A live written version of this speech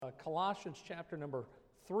Colossians chapter number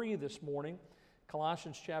 3 this morning.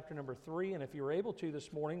 Colossians chapter number 3, and if you're able to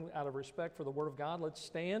this morning, out of respect for the Word of God, let's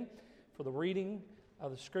stand for the reading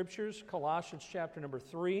of the Scriptures. Colossians chapter number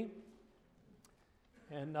 3.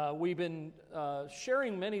 And we've been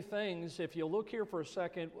sharing many things. If you look here for a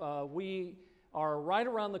second, we are right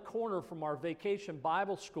around the corner from our Vacation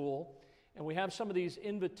Bible School, and we have some of these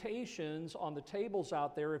invitations on the tables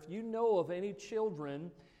out there. If you know of any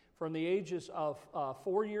children from the ages of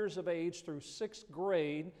 4 years of age through 6th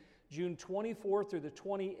grade, June 24th through the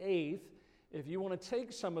 28th, if you want to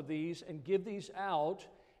take some of these and give these out,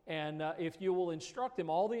 and if you will instruct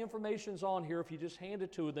them, all the information's on here. If you just hand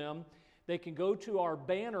it to them, they can go to our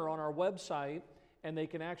banner on our website, and they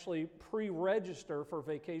can actually pre-register for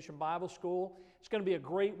Vacation Bible School. It's going to be a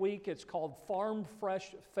great week. It's called Farm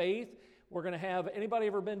Fresh Faith. We're going to have, anybody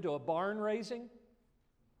ever been to a barn raising?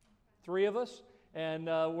 3 of us. And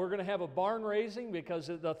we're going to have a barn raising because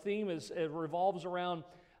the theme it revolves around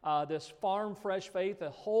this Farm Fresh Faith. The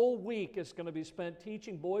whole week is going to be spent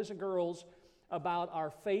teaching boys and girls about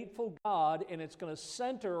our faithful God, and it's going to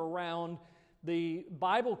center around the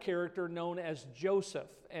Bible character known as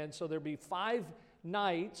Joseph. And so there'll be 5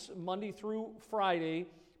 nights, Monday through Friday.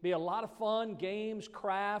 Be a lot of fun, games,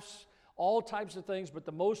 crafts, all types of things. But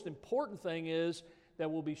the most important thing is that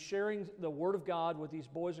we'll be sharing the Word of God with these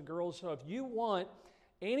boys and girls. So if you want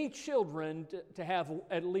any children to have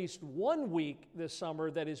at least 1 week this summer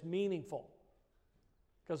that is meaningful,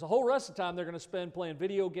 because the whole rest of the time they're going to spend playing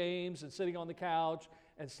video games and sitting on the couch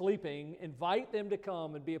and sleeping, invite them to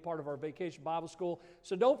come and be a part of our Vacation Bible School.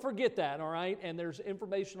 So don't forget that, all right? And there's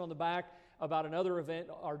information on the back about another event,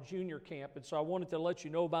 our junior camp. And so I wanted to let you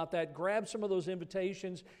know about that. Grab some of those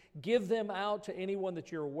invitations. Give them out to anyone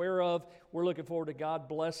that you're aware of. We're looking forward to God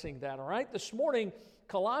blessing that, all right? This morning,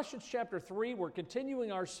 Colossians chapter 3, we're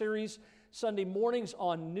continuing our series Sunday mornings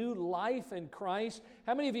on new life in Christ.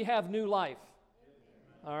 How many of you have new life?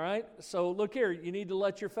 All right? So look here, you need to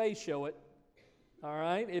let your face show it. All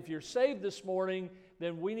right? If you're saved this morning,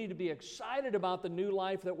 then we need to be excited about the new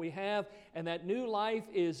life that we have, and that new life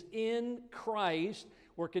is in Christ.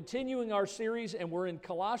 We're continuing our series, and we're in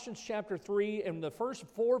Colossians chapter 3, and the first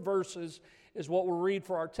 4 verses is what we'll read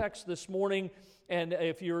for our text this morning. And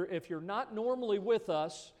if you're not normally with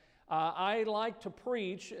us, I like to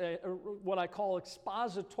preach what I call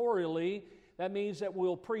expositorily. That means that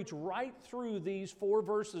we'll preach right through these 4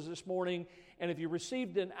 verses this morning. And if you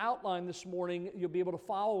received an outline this morning, you'll be able to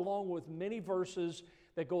follow along with many verses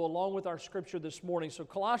that go along with our scripture this morning. So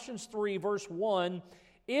Colossians 3, verse 1,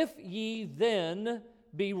 "If ye then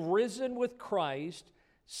be risen with Christ,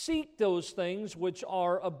 seek those things which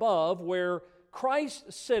are above, where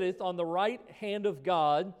Christ sitteth on the right hand of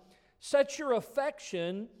God. Set your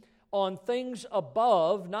affection on things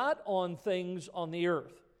above, not on things on the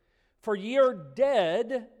earth. For ye are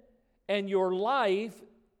dead, and your life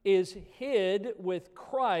is hid with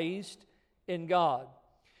Christ in God.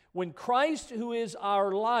 When Christ, who is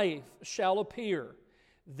our life, shall appear,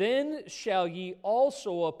 then shall ye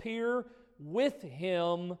also appear with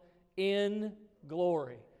him in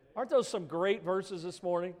glory." Aren't those some great verses this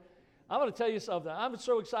morning? I'm going to tell you something. I'm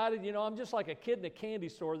so excited. You know, I'm just like a kid in a candy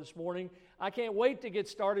store this morning. I can't wait to get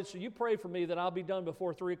started, so you pray for me that I'll be done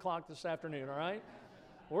before 3 o'clock this afternoon, all right?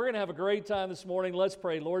 We're going to have a great time this morning. Let's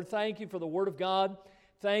pray. Lord, thank you for the Word of God.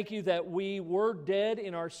 Thank you that we were dead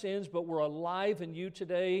in our sins, but we're alive in you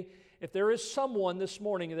today. If there is someone this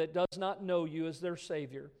morning that does not know you as their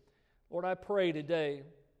Savior, Lord, I pray today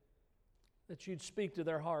that you'd speak to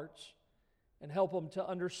their hearts and help them to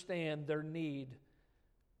understand their need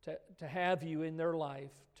to have you in their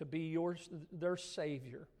life, to be their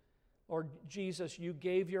Savior. Lord Jesus, you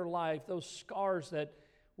gave your life. Those scars that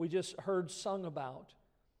we just heard sung about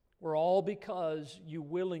were all because you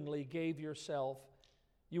willingly gave yourself.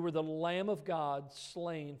 You were the Lamb of God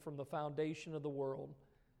slain from the foundation of the world.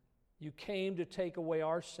 You came to take away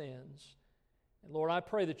our sins. And Lord, I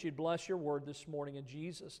pray that you'd bless your word this morning in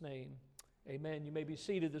Jesus' name. Amen. You may be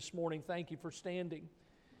seated this morning. Thank you for standing.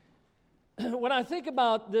 When I think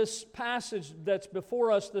about this passage that's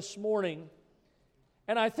before us this morning,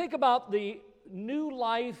 and I think about the new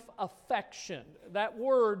life affection, that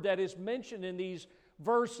word that is mentioned in these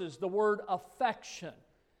verses, the word affection.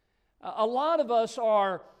 A lot of us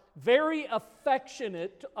are very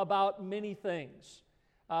affectionate about many things.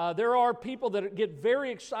 There are people that get very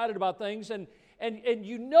excited about things, and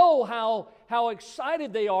you know how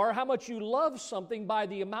excited they are, how much you love something by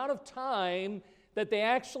the amount of time that they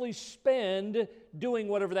actually spend doing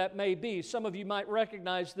whatever that may be. Some of you might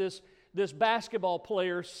recognize this basketball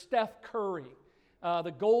player, Steph Curry,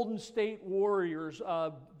 the Golden State Warriors,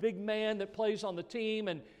 big man that plays on the team,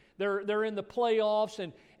 and they're in the playoffs,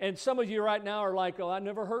 and some of you right now are like, oh, I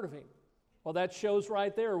never heard of him. Well, that shows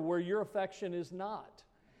right there where your affection is not.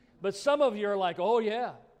 But some of you are like, oh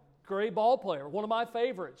yeah, great ball player, one of my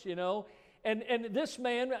favorites, you know. And this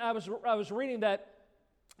man, I was reading that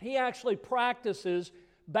he actually practices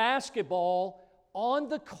basketball on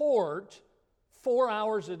the court 4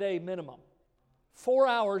 hours a day minimum. 4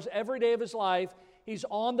 hours every day of his life, he's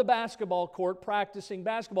on the basketball court practicing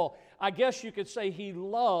basketball. I guess you could say he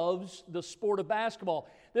loves the sport of basketball.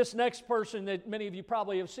 This next person that many of you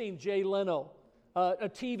probably have seen, Jay Leno, a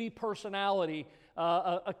TV personality,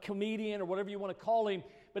 a comedian or whatever you want to call him,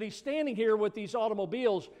 but he's standing here with these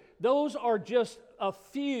automobiles. Those are just a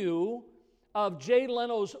few of Jay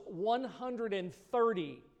Leno's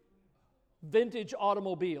 130 vintage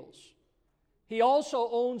automobiles. He also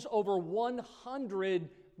owns over 100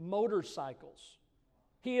 motorcycles.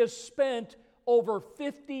 He has spent over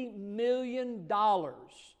 $50 million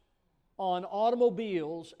on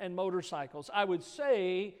automobiles and motorcycles. I would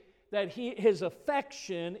say that his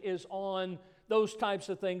affection is on those types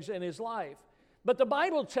of things in his life. But the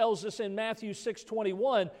Bible tells us in Matthew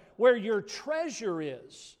 6:21, where your treasure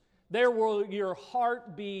is, there will your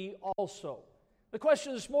heart be also. The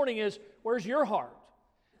question this morning is, where's your heart?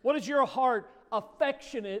 What is your heart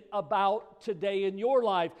affectionate about today in your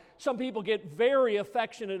life? Some people get very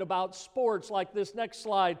affectionate about sports, like this next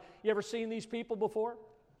slide. You ever seen these people before?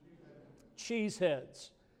 Cheeseheads.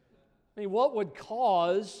 I mean, what would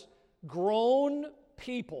cause grown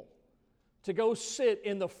people to go sit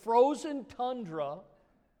in the frozen tundra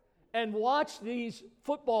and watch these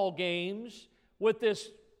football games with this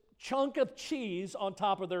chunk of cheese on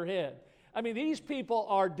top of their head? I mean, these people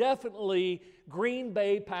are definitely Green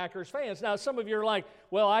Bay Packers fans. Now, some of you are like,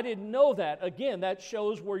 well, I didn't know that. Again, that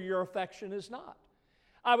shows where your affection is not.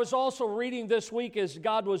 I was also reading this week as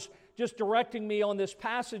God was just directing me on this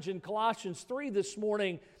passage in Colossians 3 this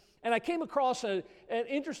morning, and I came across an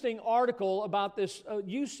interesting article about this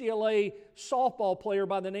UCLA softball player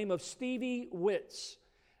by the name of Stevie Witts.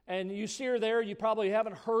 And you see her there. You probably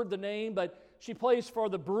haven't heard the name, but she plays for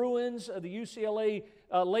the Bruins, the UCLA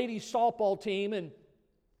ladies softball team. And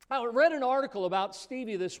I read an article about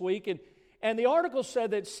Stevie this week, and the article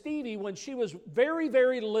said that Stevie, when she was very,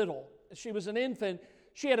 very little, she was an infant,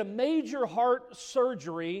 she had a major heart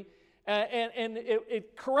surgery, and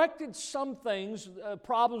it corrected some things,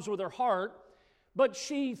 problems with her heart, but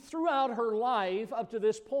she, throughout her life up to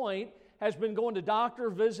this point, has been going to doctor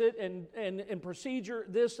visit and procedure,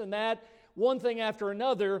 this and that, one thing after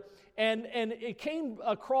another, and it came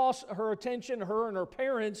across her attention, her and her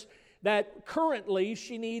parents, that currently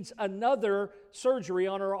she needs another surgery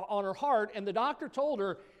on her heart, and the doctor told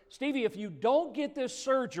her, Stevie, if you don't get this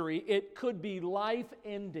surgery, it could be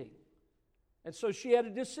life-ending. And so she had a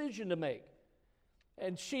decision to make.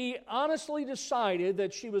 And she honestly decided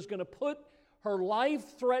that she was going to put her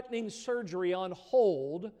life-threatening surgery on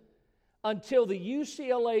hold until the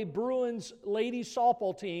UCLA Bruins ladies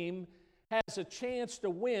softball team has a chance to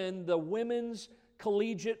win the Women's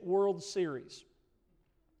Collegiate World Series.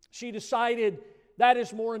 She decided that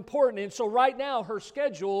is more important. And so right now her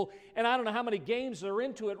schedule, and I don't know how many games are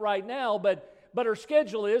into it right now, but her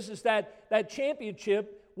schedule is that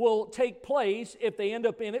championship will take place if they end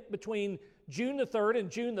up in it between June the 3rd and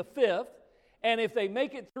June the 5th. And if they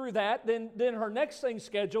make it through that, then her next thing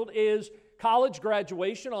scheduled is college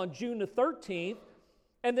graduation on June the 13th.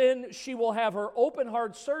 And then she will have her open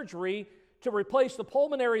heart surgery to replace the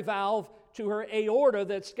pulmonary valve to her aorta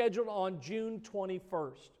that's scheduled on June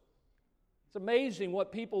 21st. It's amazing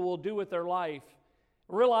what people will do with their life,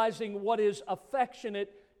 realizing what is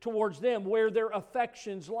affectionate towards them, where their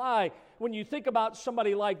affections lie. When you think about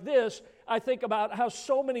somebody like this, I think about how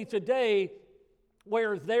so many today,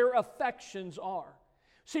 where their affections are.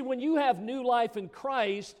 See, when you have new life in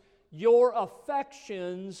Christ, your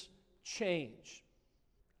affections change.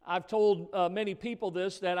 I've told many people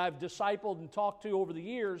this that I've discipled and talked to over the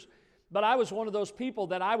years, but I was one of those people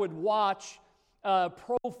that I would watch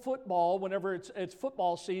pro football whenever it's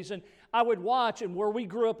football season. I would watch, and where we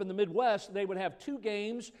grew up in the Midwest, they would have two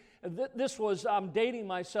games. This was, I'm dating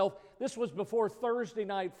myself, this was before Thursday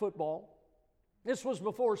night football. This was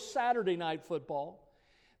before Saturday night football.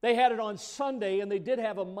 They had it on Sunday, and they did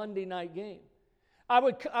have a Monday night game. I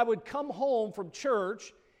would come home from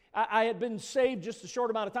church. I had been saved just a short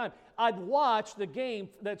amount of time. I'd watch the game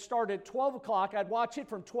that started at 12 o'clock. I'd watch it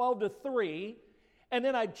from 12 to 3, and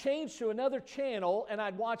then I'd change to another channel, and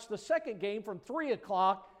I'd watch the second game from 3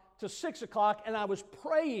 o'clock to 6 o'clock, and I was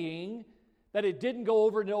praying that it didn't go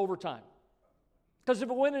over into overtime. Because if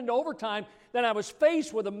it went into overtime, then I was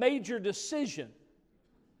faced with a major decision.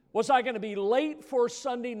 Was I going to be late for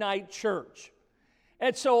Sunday night church?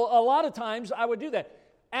 And so a lot of times I would do that.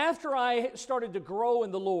 After I started to grow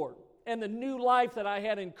in the Lord and the new life that I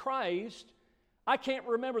had in Christ, I can't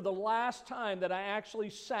remember the last time that I actually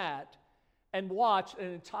sat and watched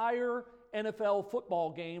an entire NFL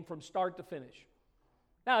football game from start to finish.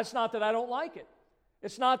 Now, it's not that I don't like it.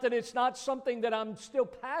 It's not that it's not something that I'm still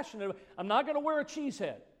passionate about. I'm not going to wear a cheese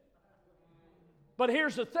head. But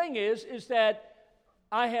here's the thing is that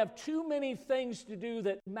I have too many things to do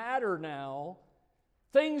that matter now,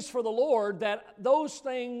 things for the Lord, that those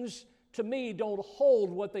things to me don't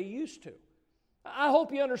hold what they used to. I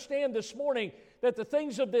hope you understand this morning that the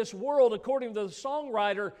things of this world, according to the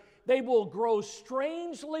songwriter, they will grow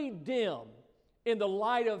strangely dim in the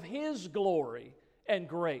light of His glory and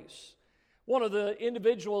grace. One of the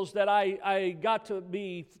individuals that I got to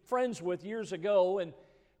be friends with years ago, and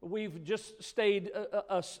we've just stayed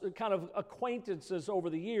a kind of acquaintances over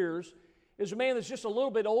the years, is a man that's just a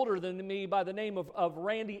little bit older than me by the name of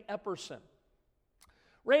Randy Epperson.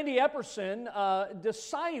 Randy Epperson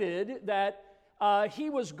decided that he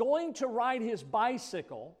was going to ride his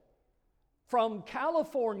bicycle from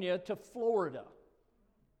California to Florida.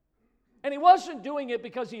 And he wasn't doing it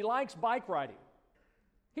because he likes bike riding.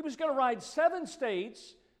 He was going to ride 7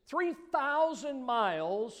 states, 3,000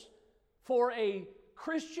 miles for a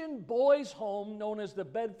Christian boys' home known as the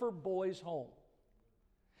Bedford Boys' Home.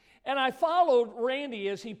 And I followed Randy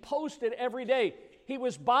as he posted every day. He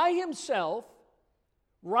was by himself,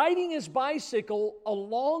 riding his bicycle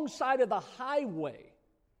alongside of the highway.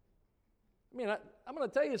 I mean, I'm going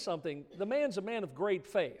to tell you something. The man's a man of great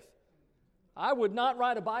faith. I would not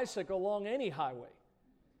ride a bicycle along any highway.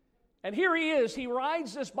 And here he is. He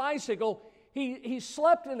rides this bicycle. He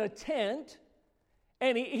slept in a tent,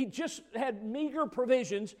 and he just had meager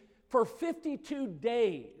provisions for 52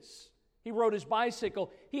 days. He rode his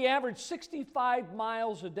bicycle. He averaged 65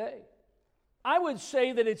 miles a day. I would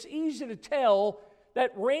say that it's easy to tell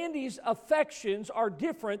that Randy's affections are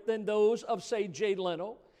different than those of, say, Jay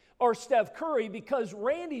Leno or Steph Curry, because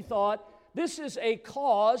Randy thought this is a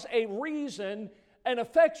cause, a reason, an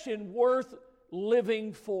affection worth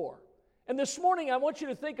living for. And this morning I want you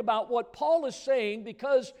to think about what Paul is saying,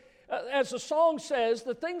 because as the song says,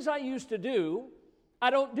 the things I used to do,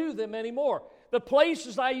 I don't do them anymore. The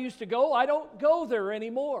places I used to go, I don't go there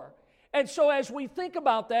anymore. And so as we think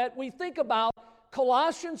about that, we think about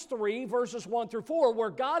Colossians 3, verses 1 through 4,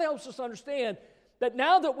 where God helps us understand that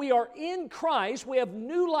now that we are in Christ, we have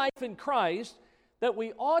new life in Christ, that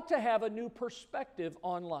we ought to have a new perspective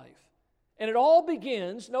on life. And it all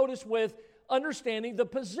begins, notice, with understanding the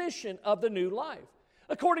position of the new life.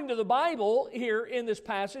 According to the Bible, here in this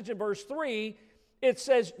passage in verse 3, it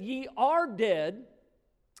says, "Ye are dead,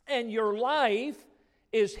 and your life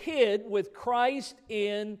is hid with Christ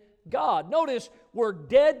in God." Notice, we're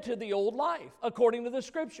dead to the old life, according to the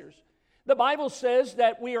Scriptures. The Bible says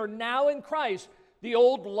that we are now in Christ. The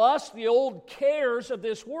old lusts, the old cares of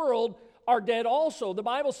this world are dead also. The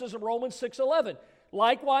Bible says in Romans 6:11,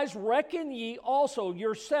 "Likewise reckon ye also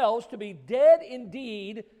yourselves to be dead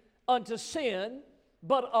indeed unto sin,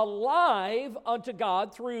 but alive unto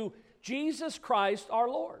God through Jesus Christ our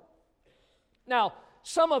Lord." Now,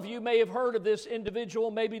 some of you may have heard of this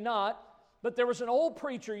individual, maybe not, but there was an old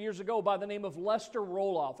preacher years ago by the name of Lester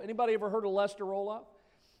Roloff. Anybody ever heard of Lester Roloff?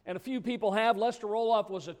 And a few people have. Lester Roloff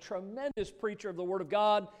was a tremendous preacher of the Word of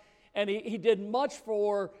God, and he did much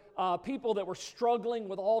for people that were struggling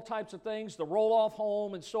with all types of things, the Roloff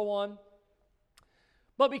home and so on.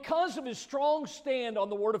 But because of his strong stand on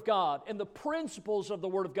the Word of God and the principles of the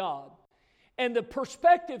Word of God and the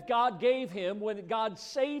perspective God gave him when God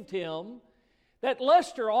saved him, that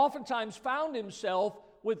Lester oftentimes found himself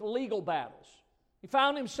with legal battles. He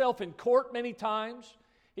found himself in court many times.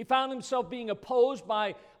 He found himself being opposed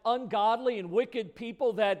by ungodly and wicked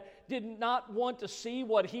people that did not want to see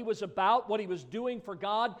what he was about, what he was doing for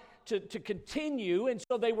God to continue, and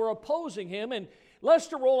so they were opposing him. And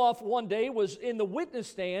Lester Roloff one day was in the witness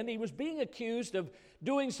stand. He was being accused of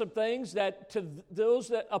doing some things that to those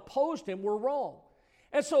that opposed him were wrong.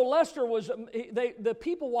 And so Lester the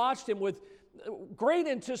people watched him with great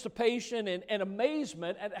anticipation and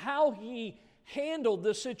amazement at how he handled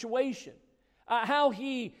the situation. How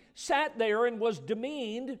he sat there and was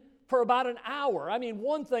demeaned for about an hour. I mean,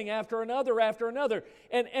 one thing after another.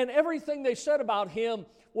 And everything they said about him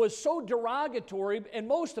was so derogatory, and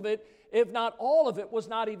most of it, if not all of it, was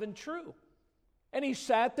not even true. And he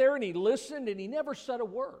sat there and he listened, and he never said a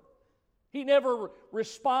word. He never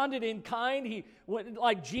responded in kind.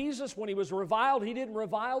 Like Jesus, when he was reviled, he didn't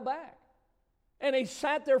revile back. And he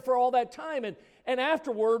sat there for all that time. And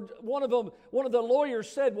afterward, one of the lawyers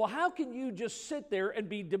said, well, how can you just sit there and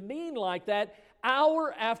be demeaned like that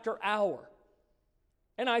hour after hour?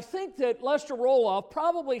 And I think that Lester Roloff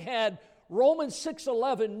probably had Romans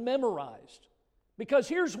 6:11 memorized. Because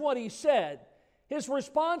here's what he said. His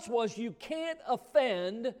response was, you can't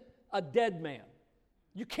offend a dead man.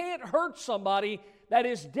 You can't hurt somebody that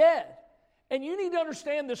is dead. And you need to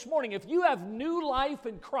understand this morning, if you have new life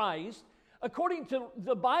in Christ, according to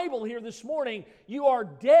the Bible here this morning, you are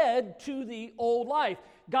dead to the old life.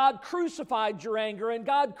 God crucified your anger, and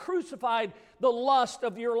God crucified the lust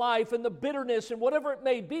of your life and the bitterness and whatever it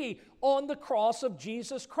may be on the cross of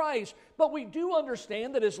Jesus Christ. But we do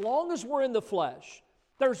understand that as long as we're in the flesh,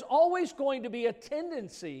 there's always going to be a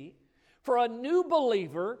tendency for a new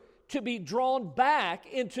believer to be drawn back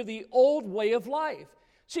into the old way of life.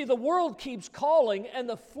 See, the world keeps calling, and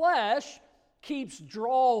the flesh keeps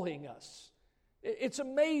drawing us. It's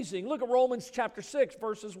amazing. Look at Romans chapter 6,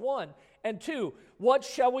 verses 1 and 2. What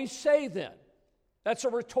shall we say then? That's a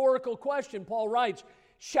rhetorical question. Paul writes,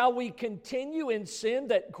 shall we continue in sin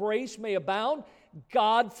that grace may abound?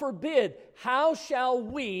 God forbid. How shall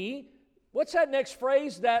we, what's that next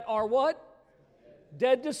phrase? That are what?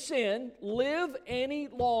 Dead to sin, live any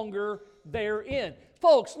longer therein.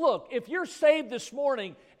 Folks, look, if you're saved this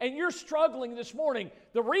morning and you're struggling this morning,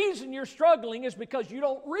 the reason you're struggling is because you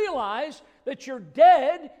don't realize that you're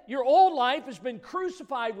dead, your old life has been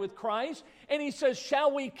crucified with Christ, and he says,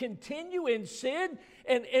 shall we continue in sin?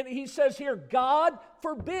 And he says here, God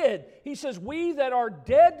forbid. He says, we that are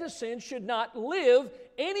dead to sin should not live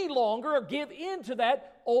any longer or give in to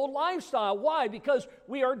that old lifestyle. Why? Because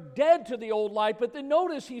we are dead to the old life. But then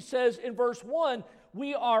notice he says in verse 1,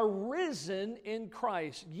 we are risen in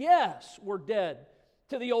Christ. Yes, we're dead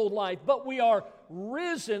to the old life, but we are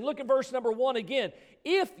risen. Look at verse number 1 again.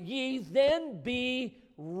 If ye then be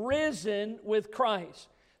risen with Christ.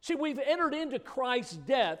 See, we've entered into Christ's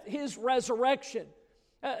death, his resurrection.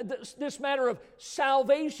 This matter of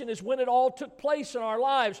salvation is when it all took place in our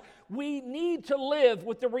lives. We need to live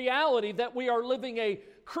with the reality that we are living a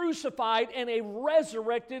crucified and a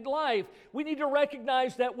resurrected life. We need to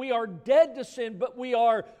recognize that we are dead to sin, but we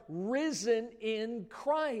are risen in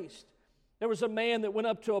Christ. There was a man that went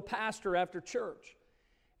up to a pastor after church,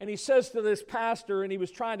 and he says to this pastor, and he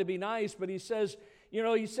was trying to be nice, but he says,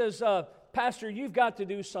 Pastor, you've got to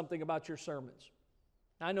do something about your sermons.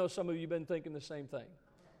 I know some of you have been thinking the same thing.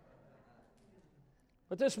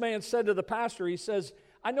 But this man said to the pastor, he says,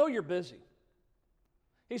 I know you're busy.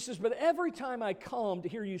 He says, but every time I come to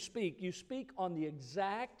hear you speak on the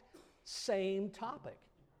exact same topic.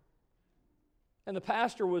 And the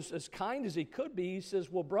pastor was as kind as he could be. He says,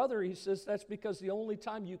 well, brother, he says, that's because the only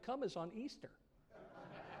time you come is on Easter.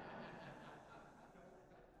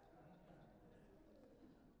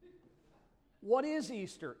 What is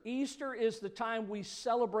Easter? Easter is the time we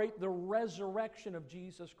celebrate the resurrection of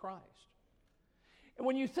Jesus Christ. And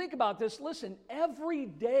when you think about this, listen, every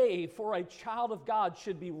day for a child of God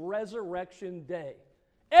should be Resurrection Day.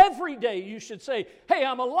 Every day you should say, hey,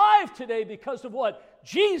 I'm alive today because of what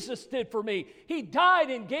Jesus did for me. He died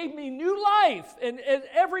and gave me new life. And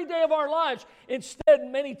every day of our lives, instead,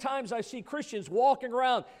 many times I see Christians walking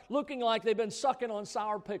around looking like they've been sucking on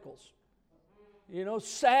sour pickles. You know,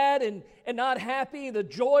 sad and not happy. The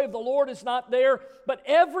joy of the Lord is not there. But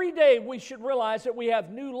every day we should realize that we have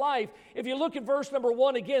new life. If you look at verse number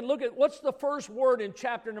 1 again, look at what's the first word in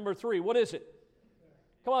chapter number 3. What is it?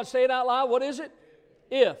 Come on, say it out loud. What is it?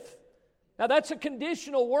 If. Now that's a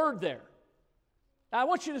conditional word there. Now I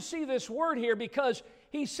want you to see this word here because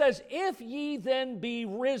he says, if ye then be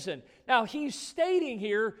risen. Now he's stating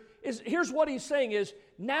here, here's what he's saying is,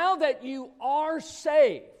 now that you are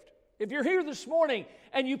saved, if you're here this morning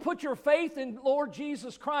and you put your faith in Lord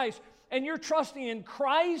Jesus Christ and you're trusting in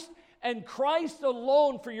Christ and Christ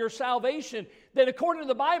alone for your salvation, then according to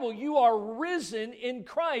the Bible, you are risen in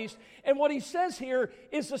Christ. And what he says here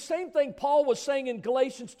is the same thing Paul was saying in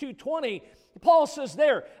Galatians 2:20. Paul says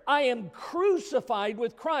there, I am crucified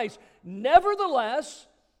with Christ. Nevertheless,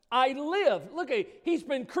 I live. Look, he's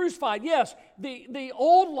been crucified. Yes, the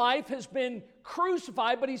old life has been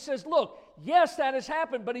crucified, but he says, look, yes, that has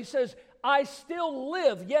happened, but he says, I still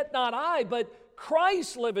live, yet not I, but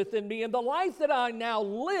Christ liveth in me, and the life that I now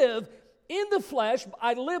live in the flesh,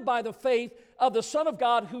 I live by the faith of the Son of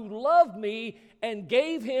God who loved me and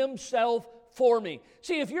gave himself for me.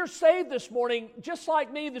 See, if you're saved this morning, just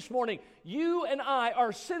like me this morning, you and I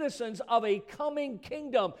are citizens of a coming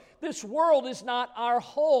kingdom. This world is not our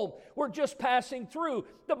home. We're just passing through.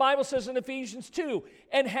 The Bible says in Ephesians 2,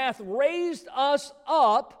 and hath raised us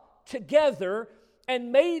up together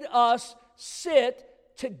and made us sit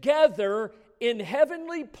together in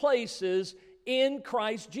heavenly places in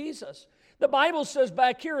Christ Jesus. The Bible says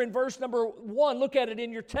back here in verse number 1, look at it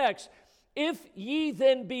in your text, if ye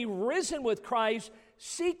then be risen with Christ,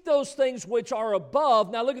 seek those things which are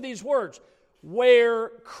above. Now look at these words. Where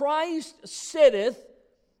Christ sitteth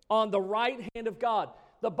on the right hand of God.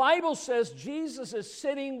 The Bible says Jesus is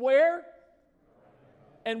sitting where?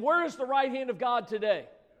 And where is the right hand of God today?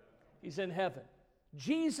 He's in heaven.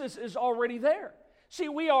 Jesus is already there. See,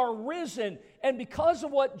 we are risen, and because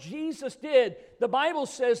of what Jesus did, the Bible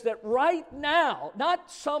says that right now, not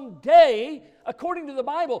someday, according to the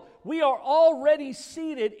Bible, we are already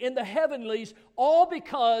seated in the heavenlies, all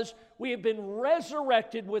because we have been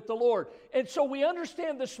resurrected with the Lord. And so we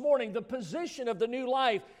understand this morning the position of the new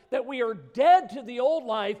life, that we are dead to the old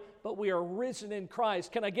life, but we are risen in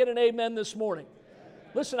Christ. Can I get an amen this morning?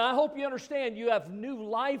 Listen, I hope you understand you have new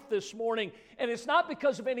life this morning, and it's not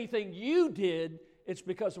because of anything you did, it's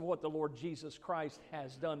because of what the Lord Jesus Christ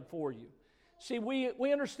has done for you. See, we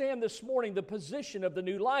understand this morning the position of the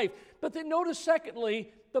new life, but then notice,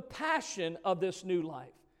 secondly, the passion of this new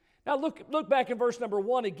life. Now look back in verse number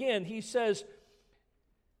 1 again. He says,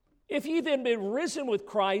 if ye then be risen with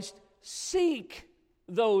Christ, seek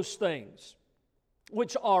those things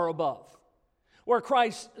which are above, where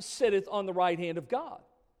Christ sitteth on the right hand of God.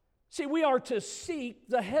 See, we are to seek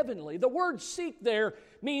the heavenly. The word seek there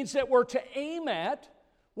means that we're to aim at,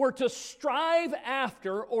 we're to strive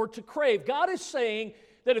after, or to crave. God is saying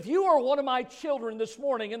that if you are one of my children this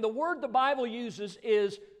morning, and the word the Bible uses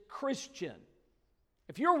is Christian.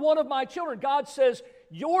 If you're one of my children, God says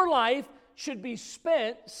your life should be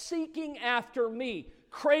spent seeking after me,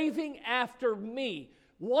 craving after me,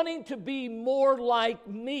 wanting to be more like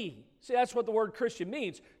me. See, that's what the word Christian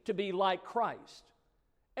means, to be like Christ.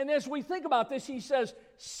 And as we think about this, he says,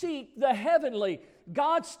 seek the heavenly.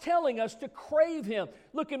 God's telling us to crave Him.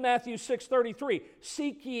 Look in Matthew 6:33.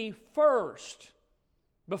 Seek ye first,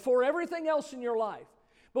 before everything else in your life,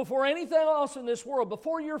 before anything else in this world,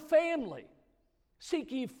 before your family,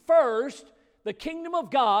 seek ye first the kingdom of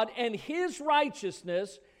God and His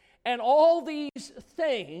righteousness, and all these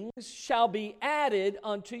things shall be added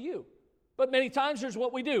unto you. But many times here's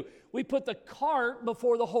what we do. We put the cart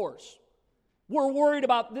before the horse. We're worried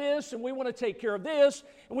about this, and we want to take care of this,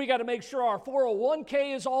 and we got to make sure our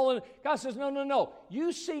 401k is all in. God says, no.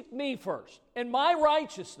 You seek me first and my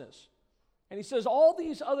righteousness. And He says, all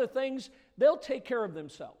these other things, they'll take care of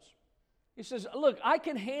themselves. He says, look, I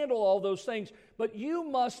can handle all those things, but you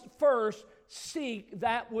must first seek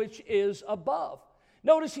that which is above.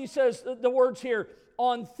 Notice he says the words here,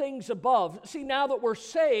 on things above. See, now that we're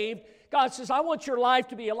saved, God says, I want your life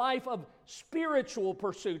to be a life of spiritual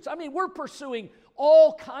pursuits. I mean, we're pursuing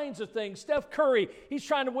all kinds of things. Steph Curry, he's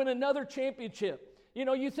trying to win another championship. You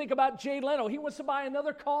know, you think about Jay Leno, he wants to buy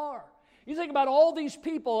another car. You think about all these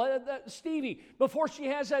people, Stevie, before she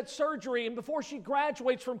has that surgery and before she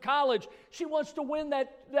graduates from college, she wants to win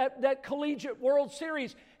that collegiate World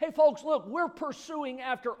Series. Hey, folks, look, we're pursuing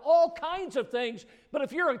after all kinds of things, but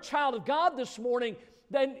if you're a child of God this morning,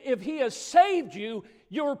 then if He has saved you,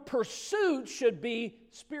 your pursuit should be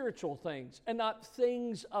spiritual things and not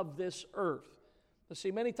things of this earth. But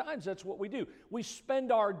see, many times that's what we do. We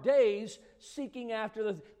spend our days seeking after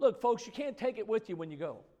the... Look, folks, you can't take it with you when you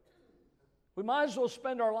go. We might as well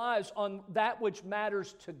spend our lives on that which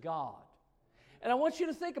matters to God. And I want you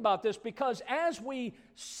to think about this, because as we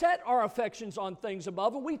set our affections on things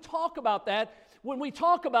above, and we talk about that, when we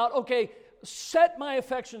talk about, okay, set my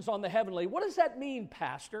affections on the heavenly, what does that mean,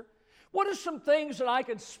 Pastor? What are some things that I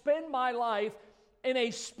could spend my life in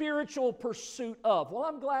a spiritual pursuit of? Well,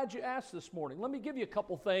 I'm glad you asked this morning. Let me give you a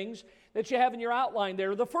couple things that you have in your outline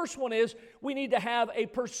there. The first one is we need to have a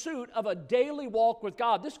pursuit of a daily walk with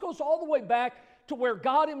God. This goes all the way back to where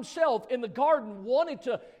God Himself in the garden wanted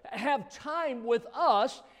to have time with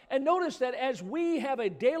us. And notice that as we have a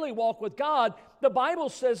daily walk with God, the Bible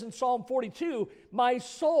says in Psalm 42, my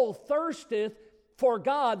soul thirsteth for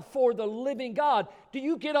God, for the living God. Do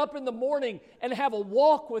you get up in the morning and have a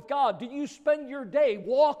walk with God? Do you spend your day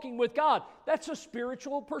walking with God? That's a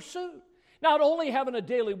spiritual pursuit. Not only having a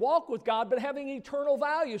daily walk with God, but having eternal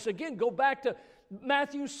values. Again, go back to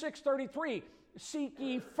Matthew 6:33. Seek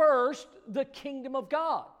ye first the kingdom of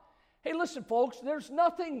God. Hey, listen, folks, there's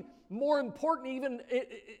nothing more important even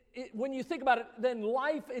when you think about it than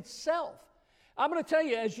life itself. I'm going to tell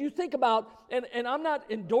you, as you think about, and I'm not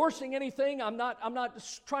endorsing anything, I'm not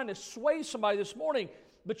trying to sway somebody this morning,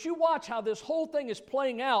 but you watch how this whole thing is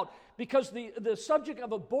playing out, because the subject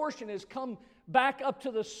of abortion has come back up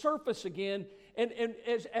to the surface again, and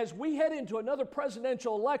as we head into another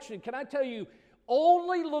presidential election, can I tell you,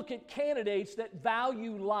 only look at candidates that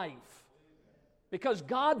value life. because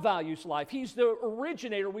God values life. He's the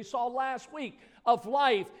originator, we saw last week, of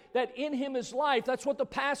life, that in Him is life. That's what the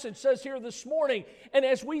passage says here this morning. And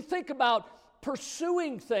as we think about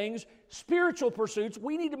pursuing things, spiritual pursuits,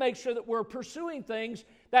 we need to make sure that we're pursuing things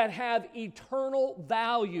that have eternal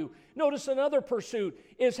value. Notice another pursuit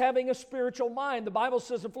is having a spiritual mind. The Bible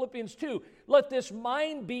says in Philippians 2, let this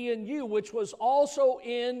mind be in you, which was also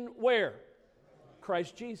in where?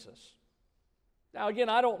 Christ Jesus. Now again,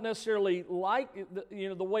 I don't necessarily like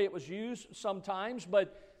the way it was used sometimes,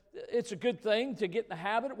 but it's a good thing to get in the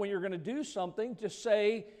habit when you're going to do something to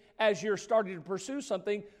say, as you're starting to pursue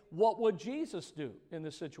something, what would Jesus do in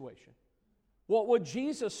this situation? What would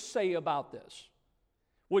Jesus say about this?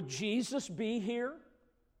 Would Jesus be here?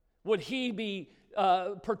 Would He be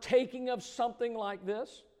partaking of something like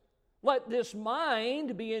this? Let this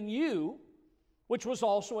mind be in you, which was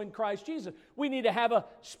also in Christ Jesus. We need to have a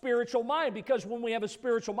spiritual mind, because when we have a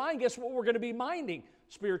spiritual mind, guess what we're going to be minding?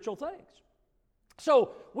 Spiritual things.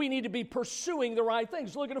 So we need to be pursuing the right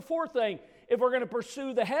things. Look at a fourth thing. If we're going to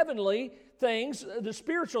pursue the heavenly things, the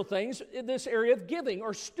spiritual things, in this area of giving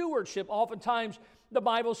or stewardship, oftentimes the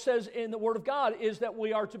Bible says in the Word of God is that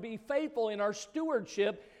we are to be faithful in our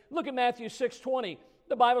stewardship. Look at Matthew 6:20.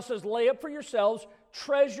 The Bible says, lay up for yourselves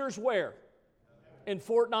treasures where? In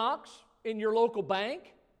Fort Knox, in your local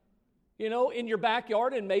bank, in your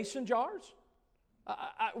backyard, in mason jars.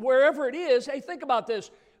 Wherever it is, hey, think about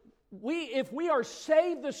this. If we are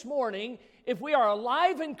saved this morning, if we are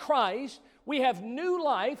alive in Christ, we have new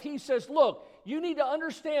life. He says, look, you need to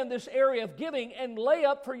understand this area of giving and lay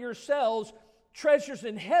up for yourselves treasures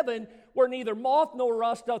in heaven where neither moth nor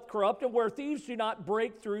rust doth corrupt and where thieves do not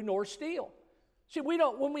break through nor steal. See,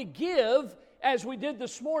 when we give, as we did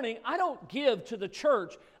this morning, I don't give to the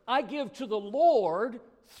church. I give to the Lord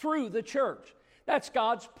through the church. That's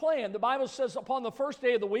God's plan. The Bible says upon the first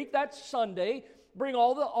day of the week, that's Sunday, bring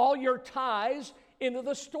all your tithes into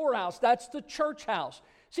the storehouse. That's the church house.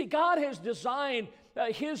 See, God has designed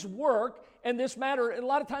His work and this matter. And a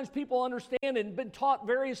lot of times people understand and been taught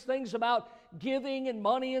various things about giving and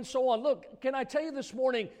money and so on. Look, can I tell you this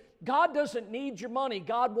morning, God doesn't need your money.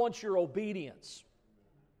 God wants your obedience.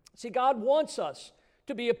 See, God wants us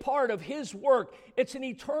to be a part of His work. It's an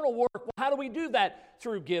eternal work. Well, how do we do that?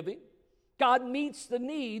 Through giving. God meets the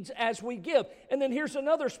needs as we give. And then here's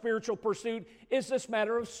another spiritual pursuit, is this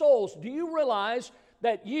matter of souls. Do you realize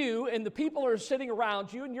that you and the people who are sitting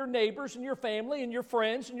around you and your neighbors and your family and your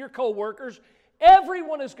friends and your coworkers,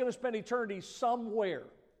 everyone is going to spend eternity somewhere.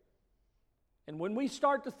 And when we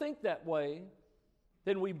start to think that way,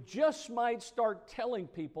 then we just might start telling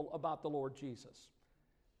people about the Lord Jesus.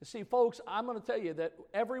 You see, folks, I'm going to tell you that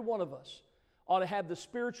every one of us ought to have the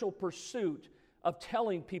spiritual pursuit of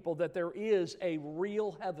telling people that there is a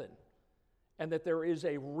real heaven and that there is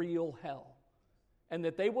a real hell, and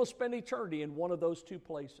that they will spend eternity in one of those two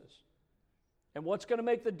places. And what's going to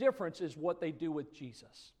make the difference is what they do with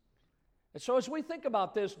Jesus. And so as we think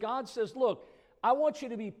about this, God says, look, I want you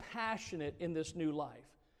to be passionate in this new life.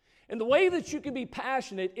 And the way that you can be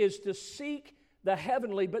passionate is to seek the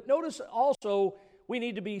heavenly, but notice also we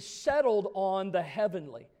need to be settled on the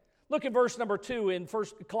heavenly. Look at verse number 2 in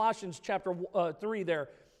Colossians chapter 3 there.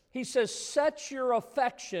 He says, set your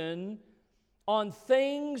affection on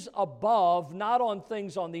things above, not on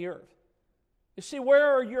things on the earth. You see,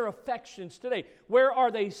 where are your affections today? Where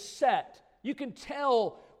are they set? You can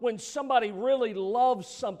tell when somebody really loves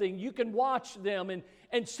something. You can watch them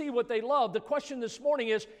and see what they love. The question this morning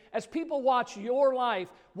is, as people watch your life,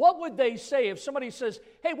 what would they say if somebody says,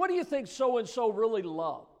 hey, what do you think so-and-so really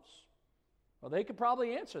loves? Well, they could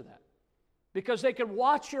probably answer that, because they could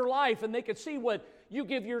watch your life and they could see what you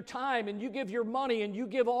give your time and you give your money and you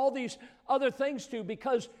give all these other things to,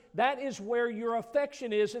 because that is where your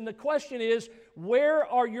affection is. And the question is, where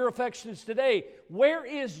are your affections today? Where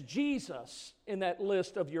is Jesus in that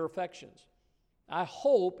list of your affections? I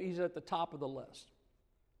hope He's at the top of the list,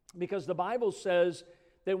 because the Bible says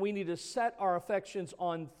that we need to set our affections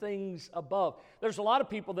on things above. There's a lot of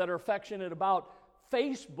people that are affectionate about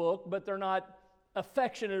Facebook, but they're not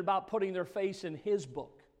affectionate about putting their face in His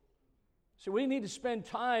book. So we need to spend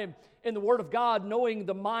time in the Word of God, knowing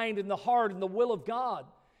the mind and the heart and the will of God.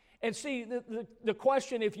 And see, the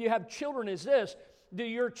question, if you have children, is this: do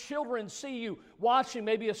your children see you watching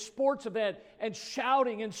maybe a sports event and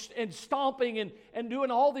shouting and stomping and doing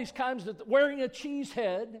all these kinds of, wearing a cheese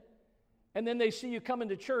head, and then they see you come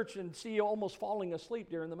into church and see you almost falling asleep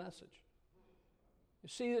during the message? You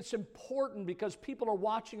see, it's important because people are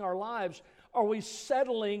watching our lives. Are we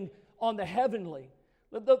settling on the heavenly?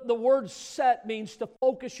 The word set means to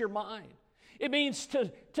focus your mind. It means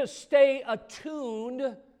to stay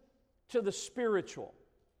attuned to the spiritual.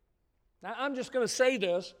 Now, I'm just going to say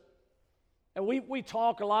this, and we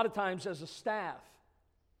talk a lot of times as a staff.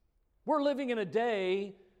 We're living in a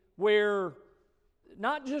day where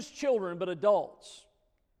not just children, but adults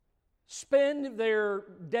spend their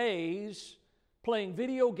days playing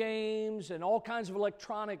video games and all kinds of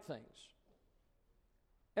electronic things.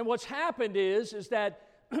 And what's happened is that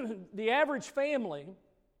the average family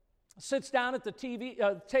sits down at the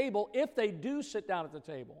table, if they do sit down at the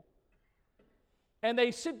table, and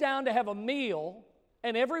they sit down to have a meal,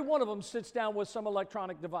 and every one of them sits down with some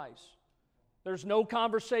electronic device. There's no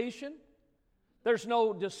conversation. There's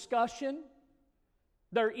no discussion.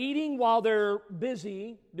 They're eating while they're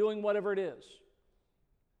busy doing whatever it is.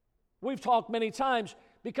 We've talked many times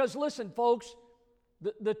because, listen, folks,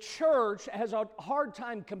 the church has a hard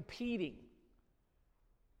time competing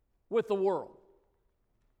with the world.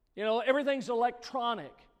 You know, everything's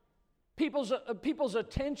electronic. People's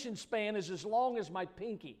attention span is as long as my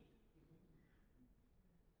pinky.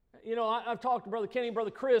 You know, I've talked to Brother Kenny and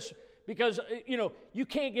Brother Chris because, you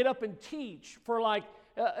can't get up and teach for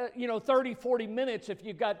 30, 40 minutes if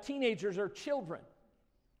you've got teenagers or children.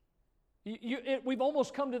 We've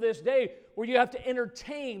almost come to this day where you have to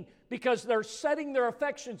entertain because they're setting their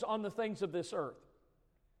affections on the things of this earth.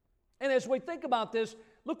 And as we think about this,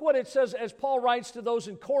 look what it says as Paul writes to those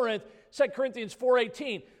in Corinth, 2 Corinthians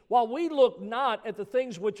 4:18. While we look not at the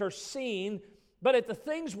things which are seen, but at the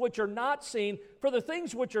things which are not seen, for the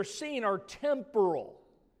things which are seen are temporal.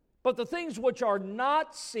 But the things which are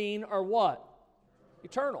not seen are what?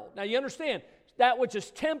 Eternal. Now you understand, that which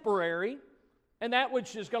is temporary and that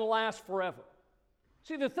which is going to last forever.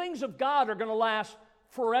 See, the things of God are going to last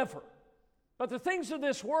forever. But the things of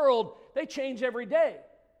this world, they change every day.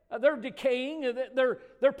 They're decaying,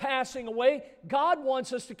 they're passing away. God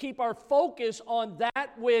wants us to keep our focus on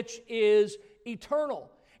that which is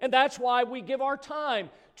eternal. And that's why we give our time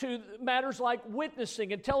to matters like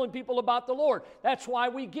witnessing and telling people about the Lord. That's why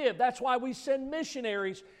we give. That's why we send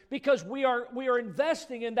missionaries, because we are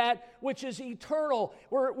investing in that which is eternal.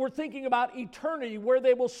 We're thinking about eternity, where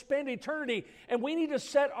they will spend eternity. And we need to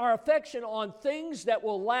set our affection on things that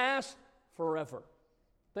will last forever.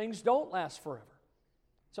 Things don't last forever.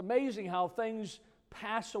 It's amazing how things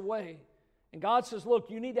pass away. And God says, look,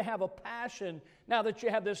 you need to have a passion now that you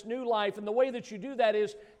have this new life. And the way that you do that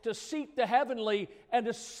is to seek the heavenly and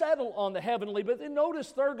to settle on the heavenly. But then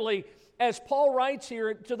notice thirdly, as Paul writes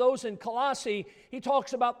here to those in Colossae, he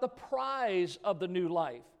talks about the prize of the new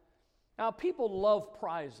life. Now, people love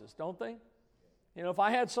prizes, don't they? You know, if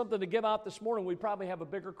I had something to give out this morning, we'd probably have a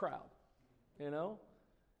bigger crowd, you know.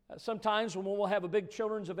 Sometimes when we'll have a big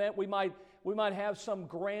children's event, we might have some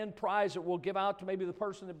grand prize that we'll give out to maybe the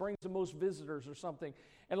person that brings the most visitors or something.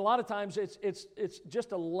 And a lot of times it's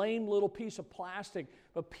just a lame little piece of plastic,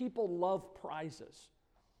 but people love prizes.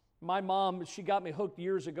 My mom, she got me hooked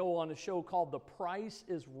years ago on a show called The Price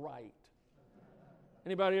is Right.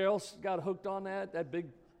 Anybody else got hooked on that? That big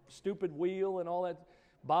stupid wheel and all that.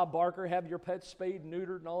 Bob Barker, have your pet spayed and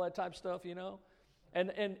neutered and all that type of stuff, you know.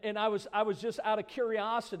 And I was just out of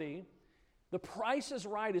curiosity. The Price is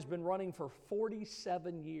Right has been running for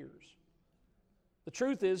 47 years. The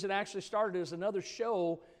truth is, it actually started as another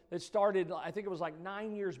show that started, I think it was like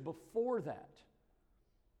 9 years before that.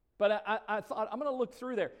 But I thought, I'm going to look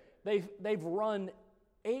through there. They've run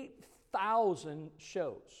 8,000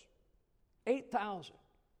 shows. 8,000.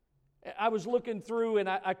 I was looking through, and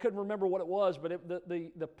I couldn't remember what it was, but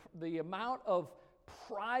the amount of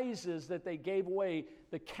prizes that they gave away,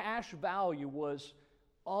 the cash value was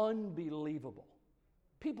unbelievable.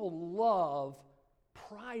 People love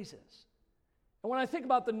prizes. And when I think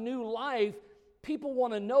about the new life, people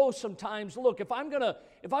want to know sometimes, look, if I'm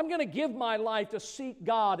going to give my life to seek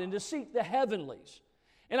God and to seek the heavenlies,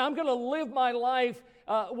 and I'm going to live my life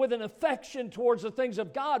with an affection towards the things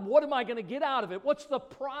of God, what am I going to get out of it? What's the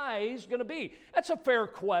prize going to be? That's a fair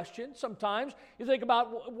question. Sometimes you think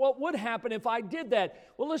about what would happen if I did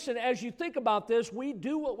that. Well, listen, as you think about this, we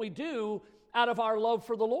do what we do out of our love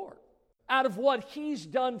for the Lord, out of what He's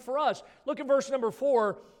done for us. Look at verse number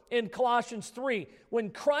 4 in Colossians 3. When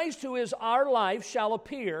Christ, who is our life, shall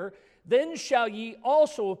appear, then shall ye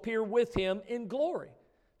also appear with Him in glory.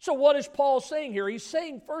 So what is Paul saying here? He's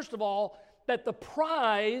saying, first of all, that the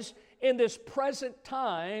prize in this present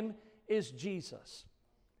time is Jesus.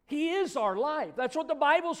 He is our life. That's what the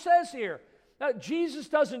Bible says here. Now, Jesus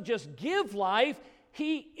doesn't just give life,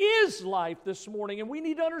 He is life this morning, and we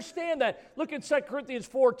need to understand that. Look at 2 Corinthians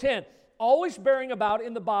 4:10. Always bearing about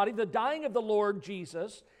in the body the dying of the Lord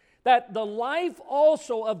Jesus, that the life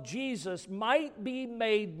also of Jesus might be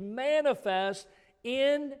made manifest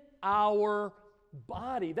in our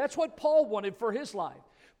body. That's what Paul wanted for his life.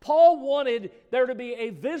 Paul wanted there to be a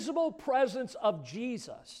visible presence of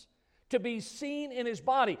Jesus, to be seen in his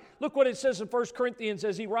body. Look what it says in 1 Corinthians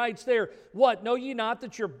as he writes there. What? Know ye not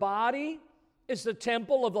that your body is the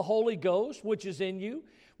temple of the Holy Ghost, which is in you,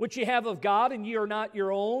 which ye have of God, and ye are not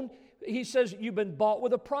your own? He says you've been bought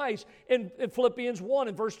with a price. In Philippians 1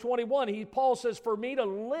 and verse 21, Paul says, for me to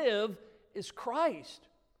live is Christ,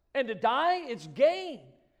 and to die it's gain.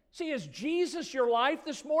 See, is Jesus your life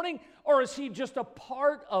this morning, or is He just a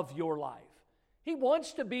part of your life? He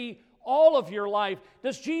wants to be all of your life.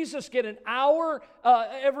 Does Jesus get an hour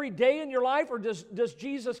every day in your life, or does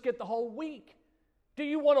Jesus get the whole week? Do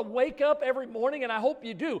you want to wake up every morning, and I hope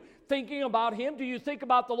you do, thinking about Him? Do you think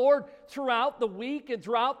about the Lord throughout the week and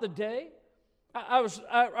throughout the day?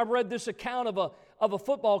 I read this account of a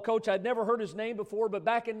football coach. I'd never heard his name before, but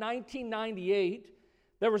back in 1998,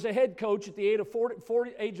 there was a head coach at the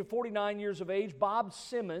age of 49 years of age, Bob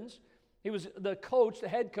Simmons. He was the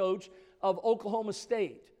head coach of Oklahoma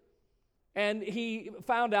State. And he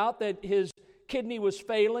found out that his kidney was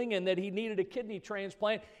failing and that he needed a kidney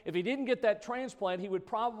transplant. If he didn't get that transplant, he would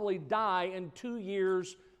probably die in 2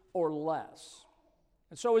 years or less.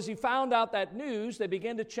 And so as he found out that news, they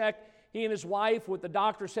began to check, he and his wife, with the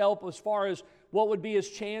doctor's help, as far as what would be his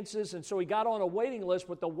chances. And so he got on a waiting list,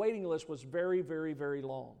 but the waiting list was very, very, very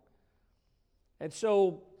long. And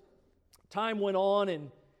so time went on, and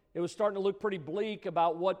it was starting to look pretty bleak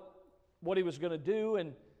about what he was going to do,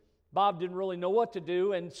 and Bob didn't really know what to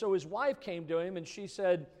do. And so his wife came to him, and she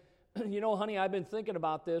said, you know, honey, I've been thinking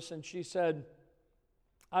about this. And she said,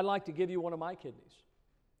 I'd like to give you one of my kidneys.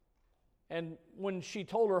 And when she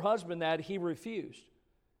told her husband that, he refused.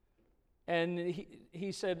 And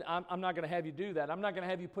he said, I'm not going to have you do that. I'm not going to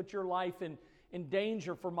have you put your life in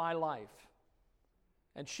danger for my life.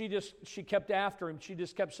 And she kept after him. She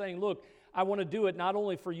just kept saying, look, I want to do it not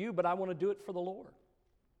only for you, but I want to do it for the Lord.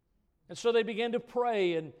 And so they began to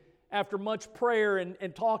pray, and after much prayer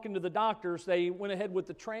and talking to the doctors, they went ahead with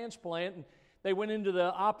the transplant, and they went into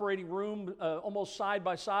the operating room almost side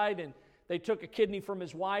by side, and they took a kidney from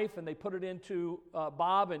his wife, and they put it into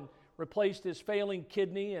Bob and replaced his failing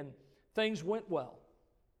kidney, and things went well.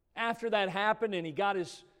 After that happened and he got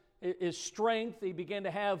his strength, he began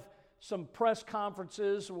to have some press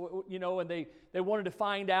conferences, you know, and they wanted to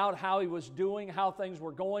find out how he was doing, how things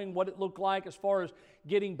were going, what it looked like as far as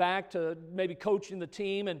getting back to maybe coaching the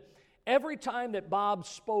team. And every time that Bob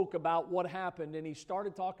spoke about what happened and he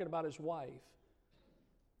started talking about his wife,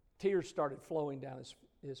 tears started flowing down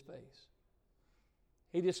his face.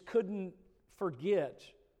 He just couldn't forget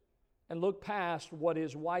and look past what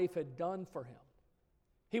his wife had done for him.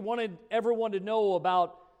 He wanted everyone to know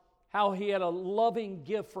about how he had a loving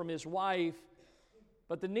gift from his wife.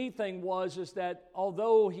 But the neat thing is that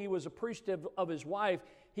although he was appreciative of his wife,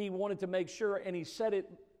 he wanted to make sure, and he said it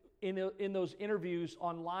in those interviews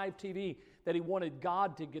on live TV, that he wanted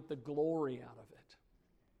God to get the glory out of it.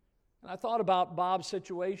 And I thought about Bob's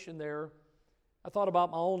situation there. I thought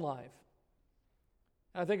about my own life.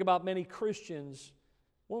 And I think about many Christians.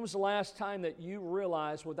 When was the last time that you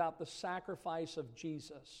realized without the sacrifice of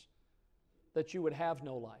Jesus that you would have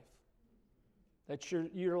no life? That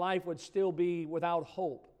your life would still be without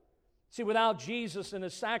hope? See, without Jesus and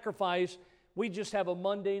His sacrifice, we just have a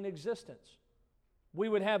mundane existence. We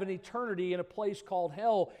would have an eternity in a place called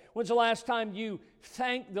hell. When's the last time you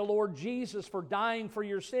thanked the Lord Jesus for dying for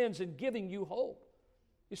your sins and giving you hope?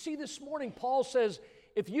 You see, this morning Paul says,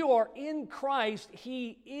 if you are in Christ,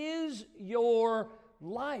 He is your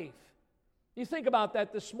life. You think about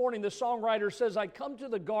that this morning. The songwriter says, I come to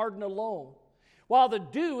the garden alone while the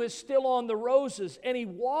dew is still on the roses, and He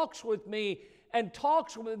walks with me and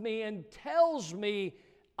talks with me and tells me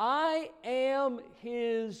I am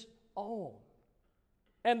His own.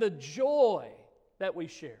 And the joy that we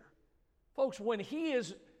share. Folks, when He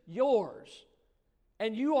is yours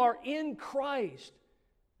and you are in Christ,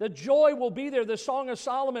 the joy will be there. The Song of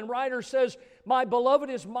Solomon writer says, my beloved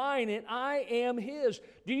is mine and I am His.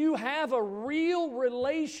 Do you have a real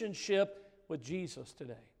relationship with Jesus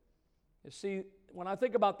today? You see, when I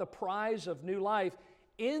think about the prize of new life,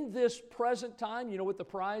 in this present time, you know what the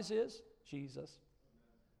prize is? Jesus.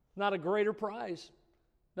 Not a greater prize.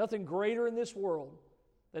 Nothing greater in this world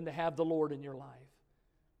than to have the Lord in your life.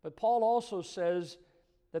 But Paul also says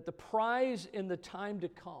that the prize in the time to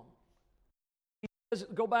come. He says,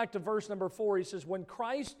 go back to verse number 4. He says, when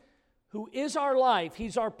Christ, who is our life,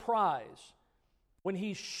 He's our prize. When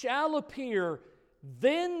He shall appear,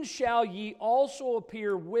 then shall ye also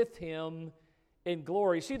appear with Him in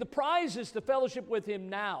glory. See, the prize is the fellowship with Him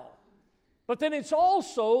now. But then it's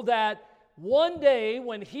also that one day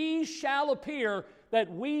when He shall appear,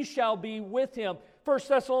 that we shall be with Him. 1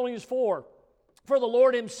 Thessalonians 4, for the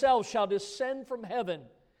Lord Himself shall descend from heaven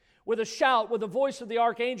with a shout, with the voice of the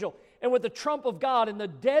archangel, and with the trump of God, and the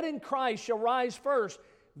dead in Christ shall rise first.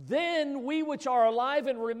 Then we which are alive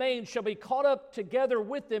and remain shall be caught up together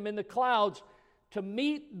with them in the clouds to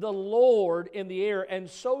meet the Lord in the air, and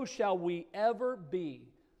so shall we ever be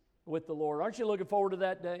with the Lord. Aren't you looking forward to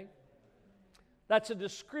that day? That's a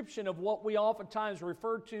description of what we oftentimes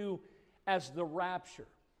refer to as the rapture,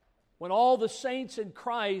 when all the saints in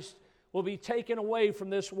Christ will be taken away from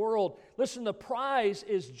this world. Listen, the prize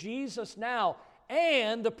is Jesus now,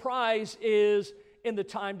 and the prize is in the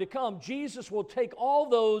time to come. Jesus will take all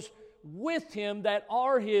those with Him that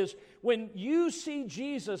are His. When you see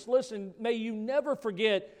Jesus, listen, may you never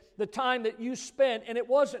forget the time that you spent, and it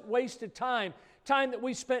wasn't wasted time that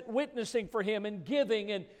we spent witnessing for Him and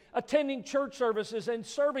giving and attending church services and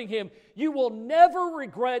serving Him. You will never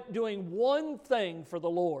regret doing one thing for the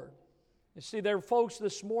Lord. You see, there, folks,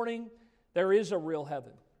 this morning, there is a real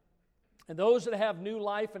heaven. And those that have new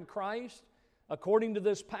life in Christ, according to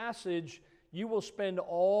this passage, you will spend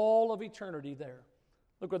all of eternity there.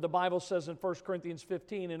 Look what the Bible says in 1 Corinthians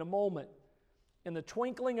 15, in a moment, in the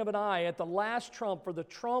twinkling of an eye, at the last trump, for the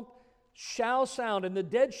trump shall sound, and the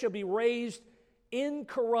dead shall be raised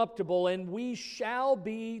incorruptible, and we shall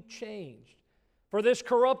be changed. For this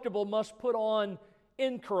corruptible must put on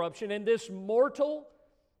incorruption, and this mortal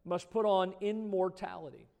must put on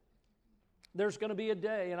immortality. There's going to be a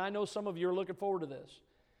day, and I know some of you are looking forward to this.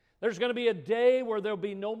 There's going to be a day where there'll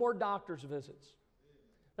be no more doctor's visits.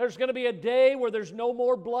 There's going to be a day where there's no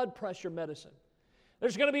more blood pressure medicine.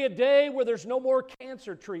 There's going to be a day where there's no more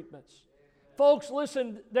cancer treatments. Folks,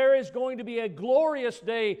 listen, there is going to be a glorious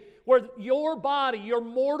day where your body, your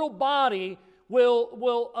mortal body,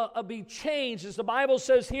 will be changed, as the Bible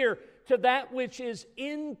says here, to that which is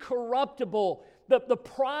incorruptible. The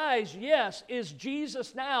prize, yes, is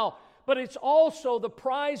Jesus now, but it's also the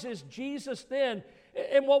prize is Jesus then.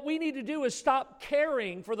 And what we need to do is stop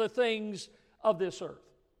caring for the things of this earth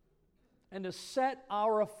and to set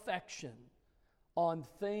our affection on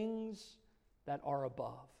things that are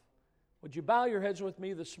above. Would you bow your heads with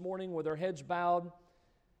me this morning with our heads bowed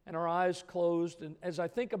and our eyes closed? And as I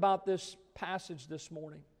think about this passage this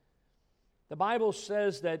morning, the Bible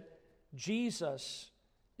says that Jesus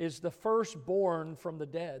is the firstborn from the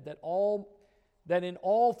dead, that in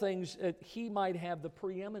all things that He might have the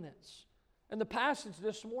preeminence. And the passage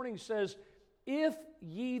this morning says, if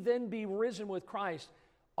ye then be risen with Christ,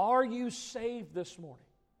 are you saved this morning?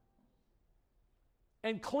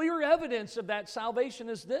 And clear evidence of that salvation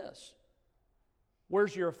is this.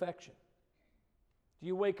 Where's your affection? Do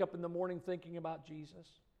you wake up in the morning thinking about Jesus?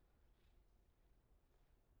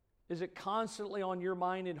 Is it constantly on your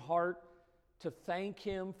mind and heart to thank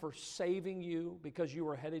Him for saving you because you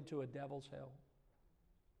were headed to a devil's hell?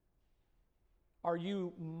 Are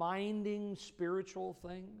you minding spiritual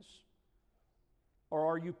things? Or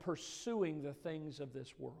are you pursuing the things of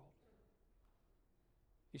this world?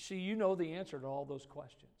 You see, you know the answer to all those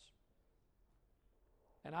questions.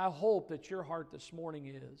 And I hope that your heart this morning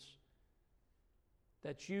is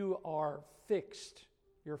that you are fixed,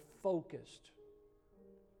 you're focused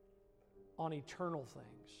on eternal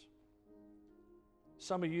things.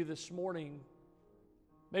 Some of you this morning,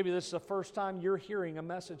 maybe this is the first time you're hearing a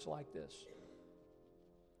message like this.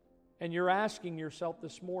 And you're asking yourself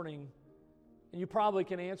this morning, and you probably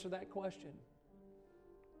can answer that question.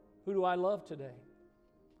 Who do I love today?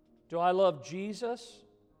 Do I love Jesus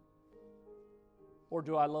or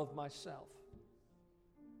do I love myself?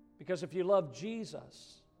 Because if you love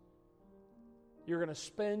Jesus, you're going to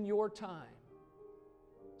spend your time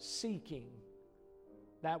seeking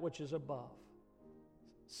that which is above,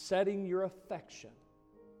 setting your affection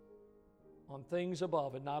on things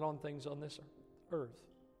above and not on things on this earth.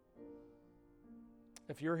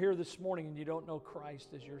 If you're here this morning and you don't know Christ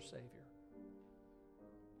as your Savior,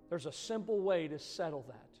 there's a simple way to settle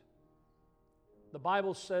that. The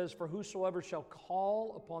Bible says, for whosoever shall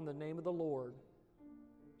call upon the name of the Lord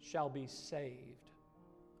shall be saved.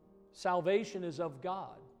 Salvation is of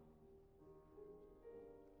God.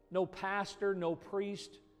 No pastor, no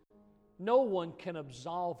priest, no one can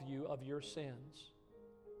absolve you of your sins.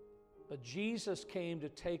 But Jesus came to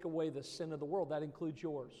take away the sin of the world. That includes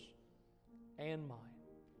yours and mine.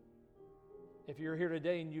 If you're here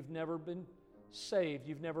today and you've never been saved,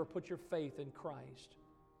 you've never put your faith in Christ,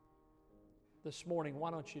 this morning,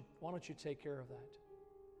 why don't you take care of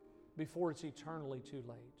that before it's eternally too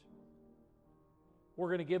late? We're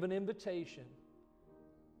going to give an invitation,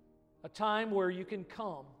 a time where you can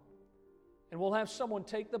come, and we'll have someone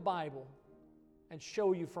take the Bible and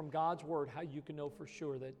show you from God's Word how you can know for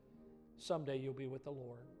sure that someday you'll be with the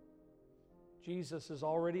Lord. Jesus is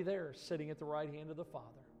already there, sitting at the right hand of the Father.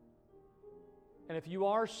 And if you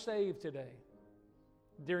are saved today,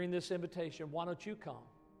 during this invitation, why don't you come?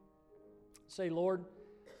 Say, Lord,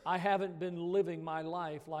 I haven't been living my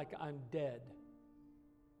life like I'm dead.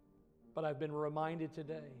 But I've been reminded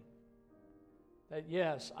today that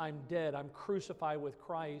yes, I'm dead. I'm crucified with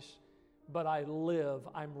Christ, but I live.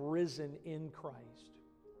 I'm risen in Christ.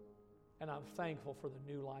 And I'm thankful for the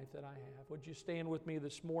new life that I have. Would you stand with me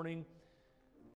this morning?